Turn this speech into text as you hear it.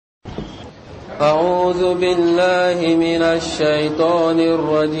أعوذ بالله من الشيطان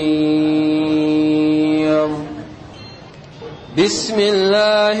الرجيم. بسم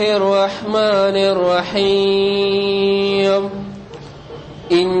الله الرحمن الرحيم.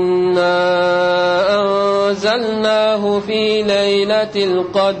 إنا أنزلناه في ليلة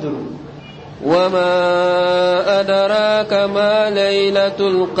القدر وما أدراك ما ليلة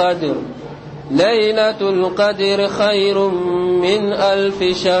القدر ليلة القدر خير من 1000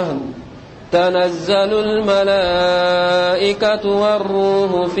 شهر تنزل الملائكة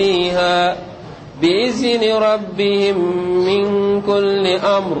والروح فيها بإذن ربهم من كل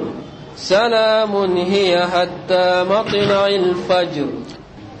أمر سلام هي حتى مطلع الفجر.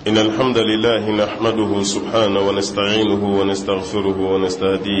 إن الحمد لله نحمده سبحانه ونستعينه ونستغفره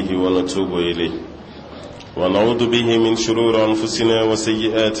ونستهديه ونتوب إليه ونعوذ به من شرور أنفسنا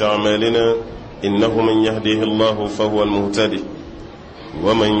وسيئات أعمالنا إنه من يهديه الله فهو المهتدي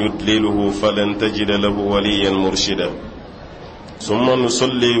ومن يضلله فلن تجد له وليا مرشدا. ثم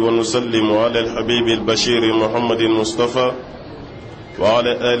نصلي ونسلم على الحبيب البشير محمد المصطفى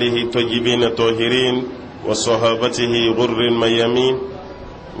وعلى آله الطيبين الطاهرين وصحابته غر الميامين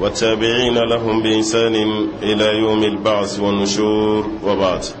والتابعين لهم بإحسان إلى يوم البعث والنشور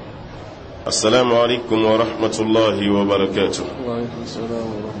وبعد. السلام عليكم ورحمة الله وبركاته. وعليكم السلام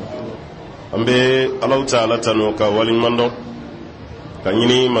ورحمة الله. أمبي الله تعالى تنوكا ولمندو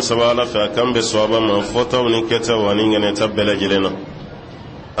kanyini masabala fa kambe swaba man fota woni keta wani ngene tabbela jelena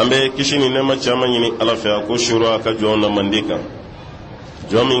ambe kishini nema chama nyini ala fa ko shura ka jona mandika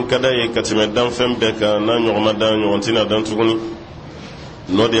jomin kada ye katime dan fembe ka na nyoma dan nyontina dan tuguni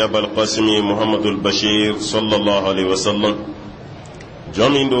nodi abul qasimi muhammadul bashir sallallahu alaihi wasallam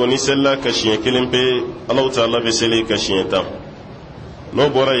jomin do ni sella ka shiye kelimpe allah taala be sele ka shiye tam no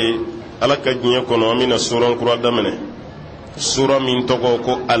boray ala ka nyi kono mina suran qura damene سورة من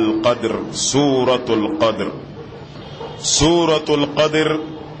تقوكو القدر سورة القدر سورة القدر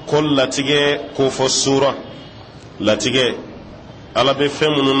كل لاتيجي كوفو السورة لاتيجي على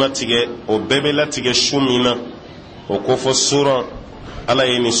بفهمنا لاتيجي وبيبي لاتيجي شومينا وكوفو السورة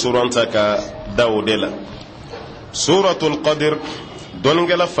على يني سورة تكا داودلا سورة القدر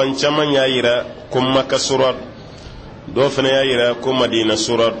دونجلا فانشاما يايرا كم كسورة دوفنا يايرا كم مدينة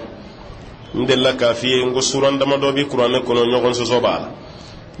سورة ndella ka fiye ngo suran dama do bi qur'an ko nyogon so soba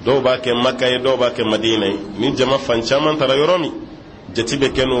do ba ke makka e do ba ke madina ni jama fanchaman tara yoromi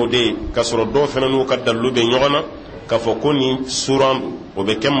jatibe keno de kasoro do fenanu kadallu be nyogona ka fo koni suran o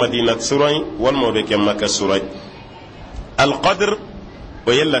be kem madina suran wal mo be kem makka suran al-qadr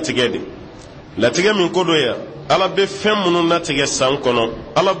o yella tigede la tige min ko do ya ala be femunu na tige san kono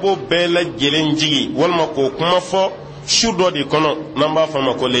ala bo be la jelenjigi wal ma ko kuma fo shudo di kono namba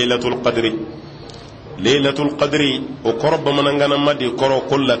fama ko laylatul qadri o koroba manangana madi koro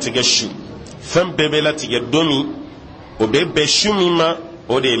kolla tigeshu fam bebe la tige domi o bebe shumima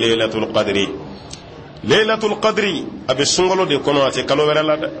o de laylatul qadri abe sungolo de kono ate kalo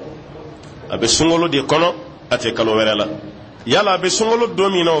werala da abe sungolo de kono ate kalo werala yala abe sungolo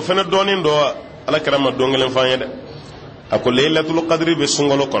domi na o fena donin do ala karama dongelen fanyede ako laylatul qadri be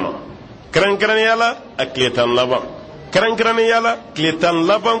sungolo kono kran yala akletan laba kran yala kletan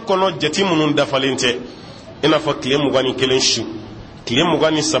laban kono jati munun dafalinte ina fa klem gani kelen shu klem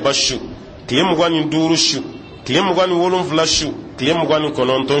gani sabashu klem gani duru shu klem gani wolum flashu klem gani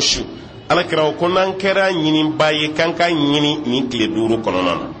kononton shu ala kira ko nan kera nyini baye kanka nyini ni kle duru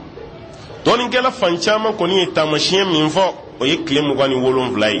kononan don ngela fanchama ko ni tamashien min fo o ye klem gani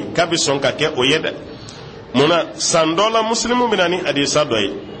wolum flai kabi son ka ke o yeda muna sandola muslimu binani hadisa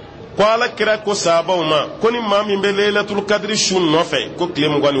doy ko ala kira ko sabaw ma ko ni mami be laylatul qadri shun no fe ko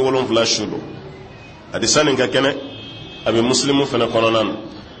klem gani wolum flashu do hadisa ninga kene abi muslimu fana kononan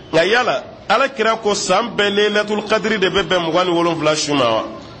nga yala ala kira ko sambe laylatul qadri de bebe mo gani wolum flashu ma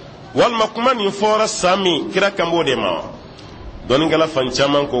wal makman ni fora sami kira kambo de ma don ngala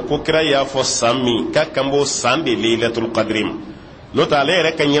fanchaman ko kira ya fo sami ka kambo sande laylatul qadri no ta le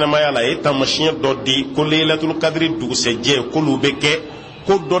rek nyina ma yala e tamashin doddi ko laylatul qadri dugu se je ko lu beke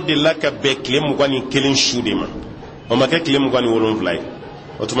ko doddi laka be klem gani kelin shude ma o ma ke klem gani wolum flay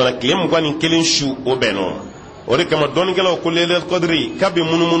o tuma klem gani kelin shu o beno o re kama don ngala ko laylatul qadri kabe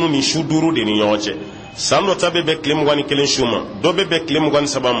munu ni shu duru de ni yoche sando tabe be klem gani kelin shuma do be klem gani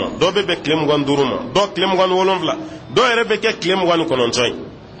sabama do be klem gani duruma do klem gani wolum fla do ere be ke klem gani konontoy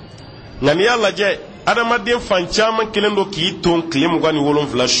ngani yalla je adama den fanchama kelendo ki ton klem gani wolum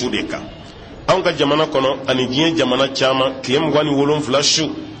fla shude ka an ka jamana kono ani jiye jamana chama klem gani wolum fla shu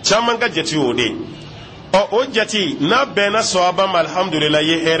chama ga jeti ode o jati na bena sawaba alhamdulillah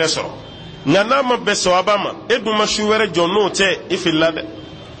ye here so na ma be sawaba ma eduma shuwere jonno te ifillade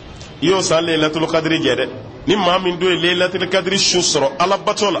iyo sa laylatul qadri jede ni ma min do laylatul qadri su soro ala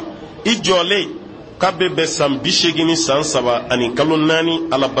batola i jole kabe be san bishegini san saba ani kalon nani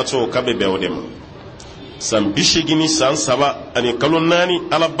ala bato kabe be odem san bishegini san saba ani kalon nani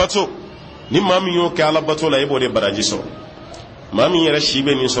ala bato ni ma min yo ka ala bato la e bode baraji soro ma min yera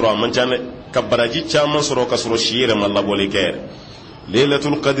shibe ni soro amanjane ka baraji chama soro ka soro shire malla bole kere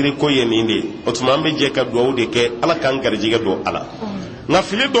laylatul qadri ko yeninde otuma be je ka do de ke ala kan garjiga do ala nga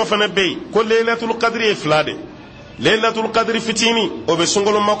fili do fana be ko laylatul qadri e flade laylatul qadri fitini o be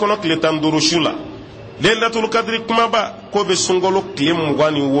sungolo makono kle tanduru shula laylatul qadri kuma ba ko be sungolo kle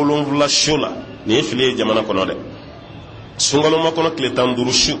mugani wolonvla shula ni fili jamana kono de sungolo makono kle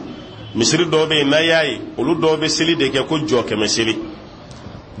tanduru shu misiri do be na yayi olu do be seli de ke ko joke meseli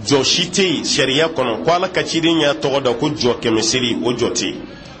jo shite sharia kono ko ala kaciri nya to da ko joke meseli o joti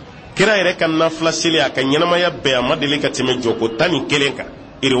kira yɛrɛ ka nafila seli a ka ɲɛnamaya bɛɛ a ma deli ka tɛmɛ jɔko 11 kan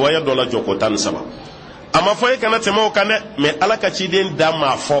riwaya dɔ la jɔko 17 a ma fɔ e kana tɛmɛ o kan dɛ mais ala ka ciden da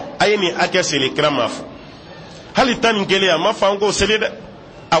m'a fɔ a ye nin hakɛ seli kira m'a fɔ hali 11 a ma fɔ an k'o seli dɛ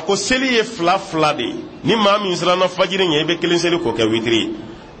a ko seli ye fila de ye ni maa min siranna fajiri ɲɛ i bɛ 1 seli k'o kɛ witiri ye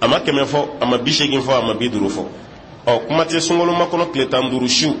a ma 100 fɔ a ma 80 fɔ a ma 50 fɔ ɔ kuma tɛ sunkalo makɔnɔ tile 15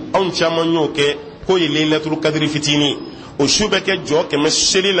 su anw caman y'o kɛ k'o ye laylatul qadri fitini o su bɛ kɛ jɔ 100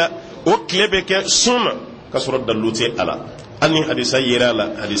 seli la o tile bɛ kɛ sunna ka sɔrɔ dalu tɛ a la hali ni hadisa yera a la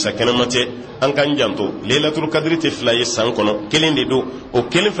hadisa kɛnɛma tɛ an k'an janto laylatul qadri tɛ 2 ye san kɔnɔ 1 de don o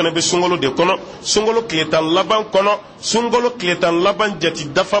 1 fana bɛ sunkalo de kɔnɔ sunkalo tile 10 laban kɔnɔ sunkalo tile 10 laban jati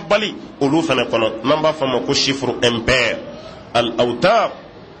dafabali olu fana kɔnɔ n'an b'a fɔ a ma ko chiffre impair al-awtar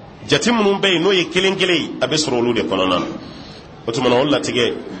jati minnu bɛ yen n'o ye 1 ye a bɛ sɔrɔ olu de kɔnɔna na o tuma na o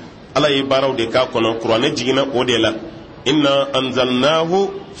latigɛ ala ye baaraw de k'a kɔnɔ kuranɛ jiginna o de la inna anzalnahu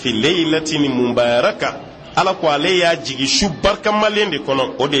fi laylatin mubaraka ala ko ale y'a jigi su barkamalen de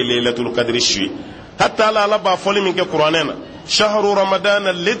kɔnɔ o de ye laylatul qadri su ye hatta ala b'a fɔli min kɛ kuranɛ na shahru ramadan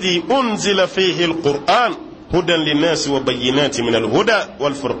alladhi unzila fihi alquran hudan linnasi wa bayyinatin min alhuda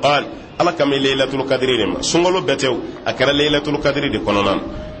wal furqan ala kame laylatul qadri de ma sungalo betew a kɛra laylatul qadri de kɔnɔna na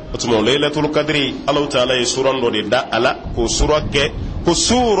o tuma laylatul qadri Allah ta'ala ye suran dɔ de da ala ko sura kɛ ko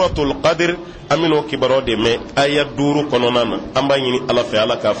suratul qadr amino kibaro de me aya 5 kɔnɔna na an b'a ɲini ala fɛ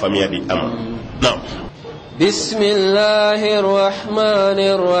ala k'a faamuya di ama na bismillahir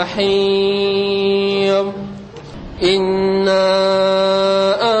rahmanir rahim inna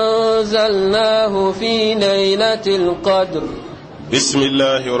anzalnahu fi laylatil qadr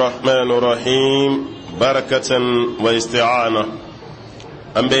bismillahir rahmanir rahim barakatan wa isti'ana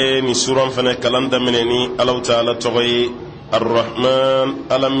an bɛ ni suran fana kalan daminɛ ni Allah ta'ala tɔgɔ ye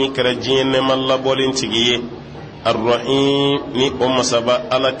الرحمن ألم يكرجين نما بولين تجيه الرحيم ني أمسبا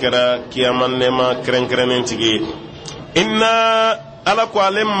ألا كرا كيامان نما كرن كرن تجيه إنا ألا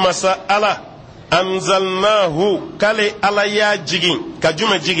كوالم مسا ألا أنزلناه كالي ألا يا جيجين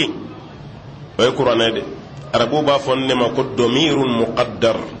كجمع جيجين ويقرأنا دي أربو بافون نما كد ضمير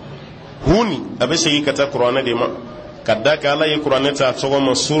مقدر هوني أبشي كتا قرآن دي ما كداك ألا يقرأنا تاتوغا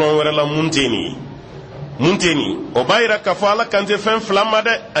مسورا ورلا munteni o bayira ka fo ala kante fen flamma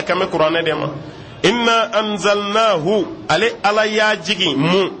de akame qur'ane de ma inna anzalnahu ala ya jigi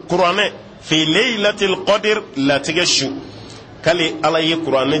mu qur'ane fi laylatil qadr la tigashu kale ala ye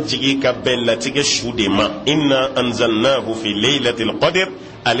qur'ane jigi ka bel la tigashu de ma inna anzalnahu fi laylatil qadr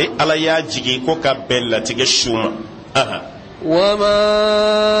ala ya jigi ko ka bel la tigashu ma aha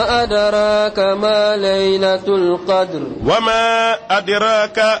وما أدراك ما ليلة القدر وما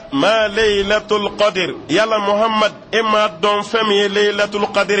أدراك ما ليلة القدر يلا محمد إما دون فمي ليلة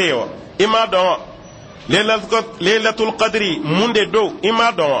القدر إما دون ليلة القدر من دو إما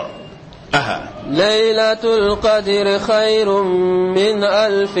دون ليلة القدر خير من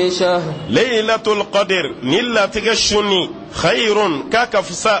 1000 شهر ليلة القدر نلا تغشني خير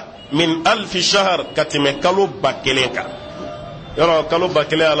كاكفسا من 1000 شهر كتمكالو باكلينكا yɔrɔ kalo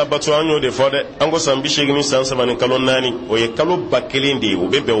 1000 ala bato an y'o de fɔ dɛ an ko san 80 san 3 kalo 4 o ye kalo 1000 de ye o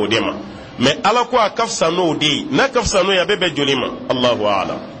bɛ bɛn o de ma mais ala ko a ka fisa n'o de ye n'a ka fisa n'o ye a bɛ bɛn joli ma Allahu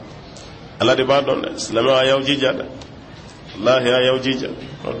a'lam ala de b'a dɔn dɛ silamɛw a y'aw jija dɛ wallahi a y'aw jija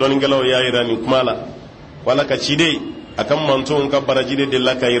dɔnnikɛlaw y'a yira nin kuma la wala ka ciden a ka mantonw ka baraji de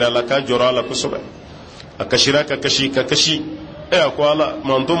delila ka yira la ka jɔrɔ a la kosɛbɛ a kasira ka kasi a ko ala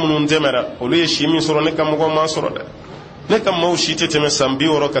manton minnu tɛmɛra olu ye si min sɔrɔ ne ka mɔgɔ ma sɔrɔ dɛ ne ka maaw si tɛ tɛmɛ san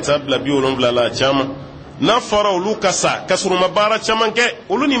 60 ka taa bila 70 la caman n'a fɔra olu ka sa ka sɔrɔ u ma baara caman kɛ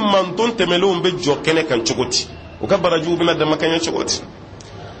olu ni manton tɛmɛlenw bɛ jɔ kɛnɛ kan cogo di u ka barajiw bɛna dama ka ɲɛ cogo di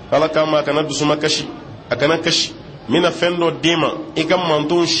ala kama a kana dusuma kasi a kana kasi mina fɛn dɔ d'e ma i ka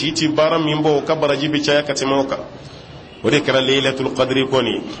manton si ti baara min bɔ o ka baraji bɛ caya ka tɛmɛ o kan o de kɛra laylatul qadri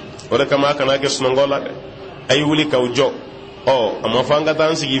kɔni wala kama kana ke sunongola de ay wuli kaw jo o amma fanga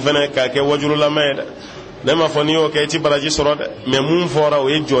tan sigi fene ka ke wajuru la mayda ne ma foni o ke ti baraji soro de me mum fora o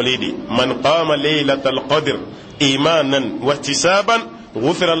e jolidi man qama laylatal qadr imanan wa ihtisaban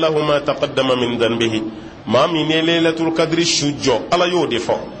ghufira lahu ma taqaddama min dhanbihi ma min laylatul qadr shujjo ala yo de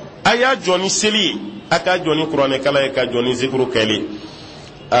fo aya joni seli aka joni qur'ane kala ka joni zikru kali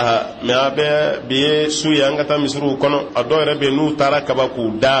me abe biye suya ngata misru kono adore be nu tara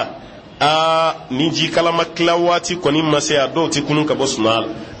kabaku da ni ji kalama klawati koni mase ado ti kunun ka bosnal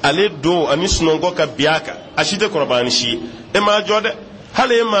ale do ani sunongo ka biaka ashite korban shi e ma jode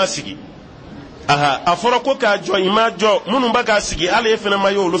hale ma sigi aforo ko ka jo ima jo munun baka sigi hale fena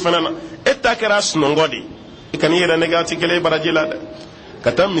mayo lu fena na etakera sunongo di ikani yera negati kele barajila da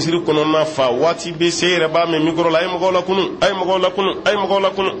kata misiri kono na fa wati be sere ba me migro la ay mogola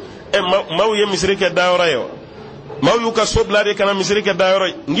kunu maw ye misiri ke daawra yo maw yu ka soblade kana misiri ke daawra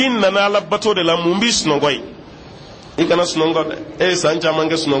ngin na na labato de la mumbis no goy ikana sunongo e sanja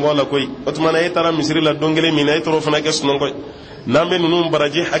mange sunongo la koy otuma na etara misiri la dongele mina etoro fana ke sunongo nambe nunum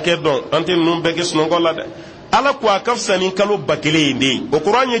baraji hake don ante nunum be ke sunongo la de ala kwa kafsani kalo bakele ndi o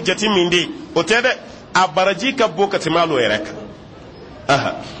qur'an jati mindi o tede a baraji ka bokati malo ereka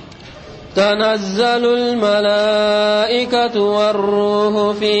تنزل الملائكة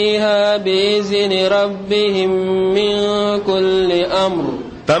والروح فيها بإذن ربهم من كل أمر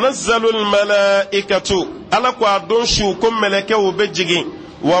تنزل الملائكة على قادون شوكم ملكة وبجي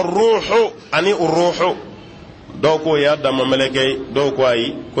والروح أني الروح دوكو يا دم ملكة دوكو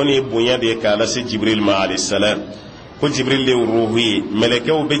أي كوني بنيا ديك على جبريل عليه السلام ko jibril le ruhi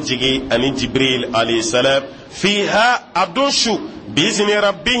malakaw be jigi ani jibril alayhi salam fiha adonshu bizni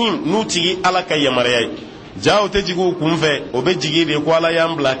rabbihim nutigi alaka yamariyai jaw te jigu kumfe o be jigi de ko ala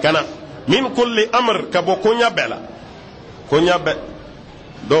yambla kana min kulli amr kabo konya be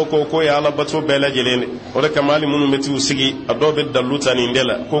do ko ya ala bato bela jelene o de kamali munu meti usigi adobe daluta ni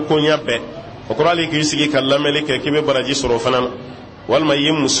ndela ko konya be o ko ali ki sigi kallamele ke kibe baraji soro fanana wal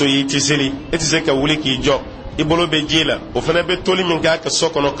mayyim musoyi tiseli etise ka wuli ki jo ibolo be jila o fana be toli min ka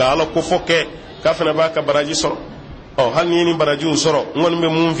sokono ka ala ko foke ka fana ba ka baraji soro o hal ni baraji soro ngon be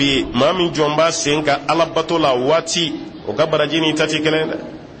mun fi ma min jomba senka ala batola wati o ka baraji ni tati kelenda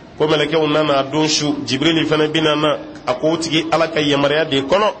ko meleke unana donshu jibril fana binana akotigi ala ka yamariya de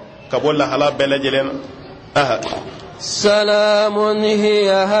kono ka bolla hala bela jelena salamun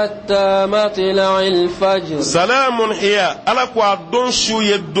hiya hatta matla'il fajr salamun hiya ala ko donshu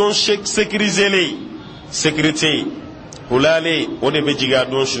ye don shek sécurisé sécurité hulale o de be jiga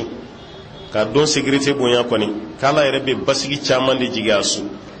don su ka don sécurité bonya koni kala yere be basigi chaman de jiga su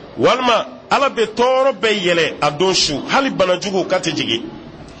walma ala be toro be yele a don su hali bana jugo ka te jigi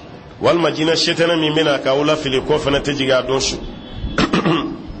walma jina shetana mi mena ka wala fili ko fana te jiga don su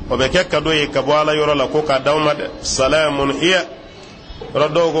o be ke kado ye ka bo ala yoro la ko ka dawma de salamun hiya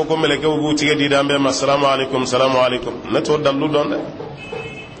rado ko meleke bu tige di dambe assalamu alaikum salamu alaikum neto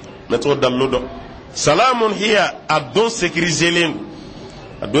dallu don salamun hiya adon sécurisé len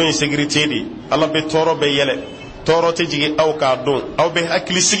adon sécurité di ala be toro be yele toro te jigi aw ka don aw be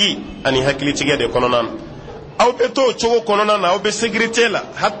hakili sigi ani hakili tige de kononan aw be to chogo kononan aw be sécurité la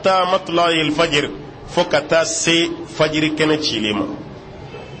hatta matla'il fajr fokata se fajiri kene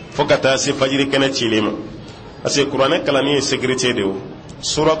chilima ase qur'ane kalani sécurité de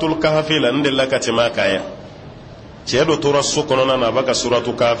suratul kahf la ndella katima kaya cedo tora so kononan abaka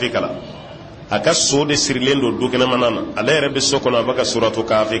suratul kahf kala aka so de sirlendo dukena manana ala yere be sokono abaka suratu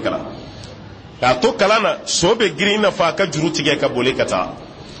kafi kala ka to kalana so be girina fa ka jurutige ka bole kata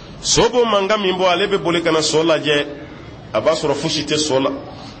sobo manga mimbo ale be bole kana sola je abasoro fushite sola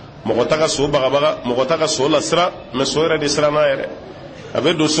mogotaka so baga mogotaka sola sira me soira de sira na yere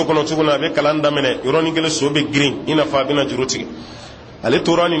abe do sokono tuguna be kalanda mene yoroni gele so be girin ina fa bina jurutige ale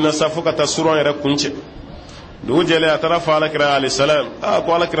torani na safu kata suron yere kunche do jele atara fa ala kira alayhi salam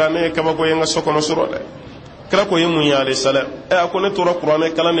ko ala kira ne kaba ko yenga sokono suro de kira ko yemu ya alayhi salam ko ne tora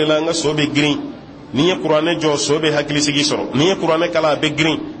qur'ane kala ne la nga sobe green ni ya qur'ane jo sobe hakili sigi soro ni ya qur'ane kala be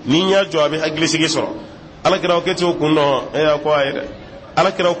green ni ya jo be hakili sigi soro ala kira ko to kunno ko ayde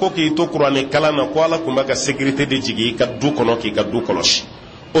ala kira ko ki to qur'ane kala na ko ala kumba ka sécurité de jigi ka du kono ki ka du koloshi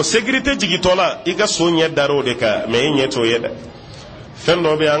o sécurité jigi tola iga so nya daro de ka me nya to yeda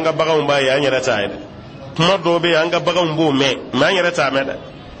fendo be anga baga umba ya nya rata ayde kuma dobe anga baga umbo me ma nya rata me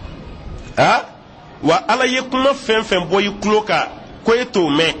da wa ala ye kuma fenfen boy kloka ko eto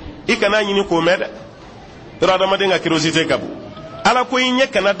me ikana nyini ko me da rada ma denga curiosité kabu ala ko yin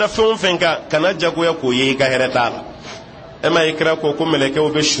kana da fenfen ka kana jago ya ko ye ka hereta e ma ikra ko ko meleke o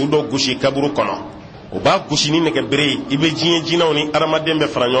be shudo gushi kaburu kono o b'a gosi ni nɛgɛ bere ye i bɛ diɲɛ jinɛw ni adamaden bɛ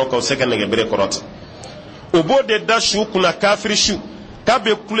fara ɲɔgɔn kan o se ka nɛgɛ bere kɔrɔta o b'o de da su kunna kafiri su k'a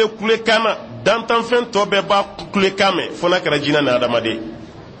bɛ kule kan na dantanfɛn tɔ bɛɛ b'a kule kan mɛn fo n'a kɛra jinɛ ni adamaden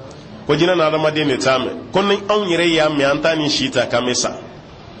ko jinɛ ni adamaden de t'a mɛn ko ni anw yɛrɛ y'a mɛn an t'a ni si ta k'an bɛ sa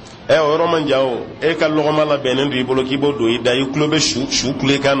o yɔrɔ man jan o e ka lɔgɔma labɛnnen do i bolo k'i b'o don i da i tulo bɛ su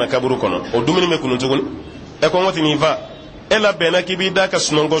kule kan na kaburu kɔnɔ o dumuni bɛ kunu tuguni kɔngɔ tɛ nin fa e labɛnna k'i b'i da ka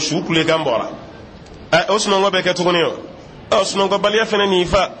sunɔgɔ su kule kan bɔra o sunɔgɔ bɛ kɛ tuguni o sunɔgɔbaliya fana nin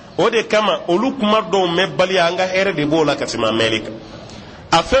fa o de kama olu kuma dɔw mɛn baliya an ka hɛrɛ de b'o la ka tɛmɛ a mɛnli kan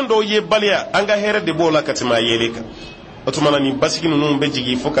a fɛn dɔw ye baliya an ka hɛrɛ de b'o la ka tɛmɛ a yeli kan o tuma na nin basigi ninnu bɛ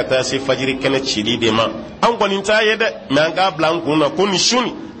jigin fo ka taa se fajiri kɛnɛ cili de ma an kɔni t'a ye dɛ mɛ an k'a bila an kun na ko nin su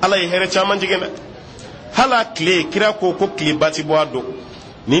ni ala ye hɛrɛ caman jigin dɛ hali a tile kira ko tileba ti bɔ a don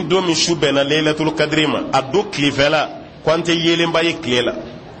ni don min su bɛnna leilatul kadiri ma a don tilefɛla ko an tɛ yelenba ye tile la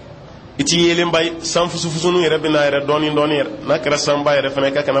i ti yelenba ye san fusufusunu yɛrɛ bɛna yɛrɛ dɔɔni yɛrɛ n'a kɛra sanba yɛrɛ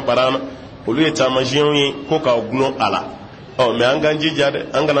fana ka kana bara an na olu ye taamasiyɛnw ye ko k'aw gulon a la mɛ an k'an jija dɛ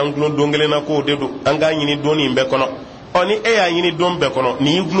an kana an gulon don kelen na k'o de don an k'a ɲini don nin bɛɛ kɔnɔ ni e y'a ɲini don bɛɛ kɔnɔ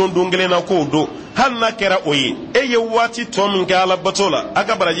nin y'i gulon don kelen na k'o don hali n'a kɛra o ye e ye waati tɔ min kɛ ala bato la a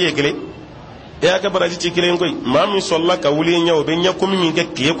ka baraji ye kelen a ka baraji ti kelen koyi maa min sɔrɔla ka wuli ɲɛ o bɛ ɲɛkomi min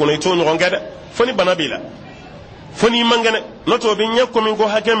kɛ tile kɔnɔ i t'o ɲɔgɔn kɛ dɛ fo ni bana b'i la fo n'i man kɛnɛ n'o tɛ o bɛ ɲɛkomi ko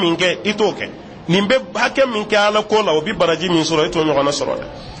hakɛ min kɛ i t'o kɛ nin bɛ hakɛ min kɛ ala ko la o bɛ baraji min sɔrɔ i t'o ɲɔgɔnna sɔrɔ dɛ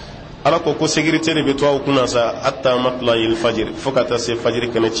ala ko sécurité de bɛ to aw kunna sa hatta matla'il fajr fo ka taa se fajiri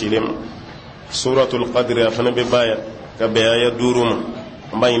kɛnɛ cilen ma suratul qadr a fana bɛ baya ka bɛn aya 5 ma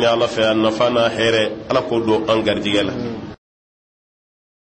an b'a ɲini ala fɛ a nafa n'a hɛrɛ ala k'o don an garijɛgɛ la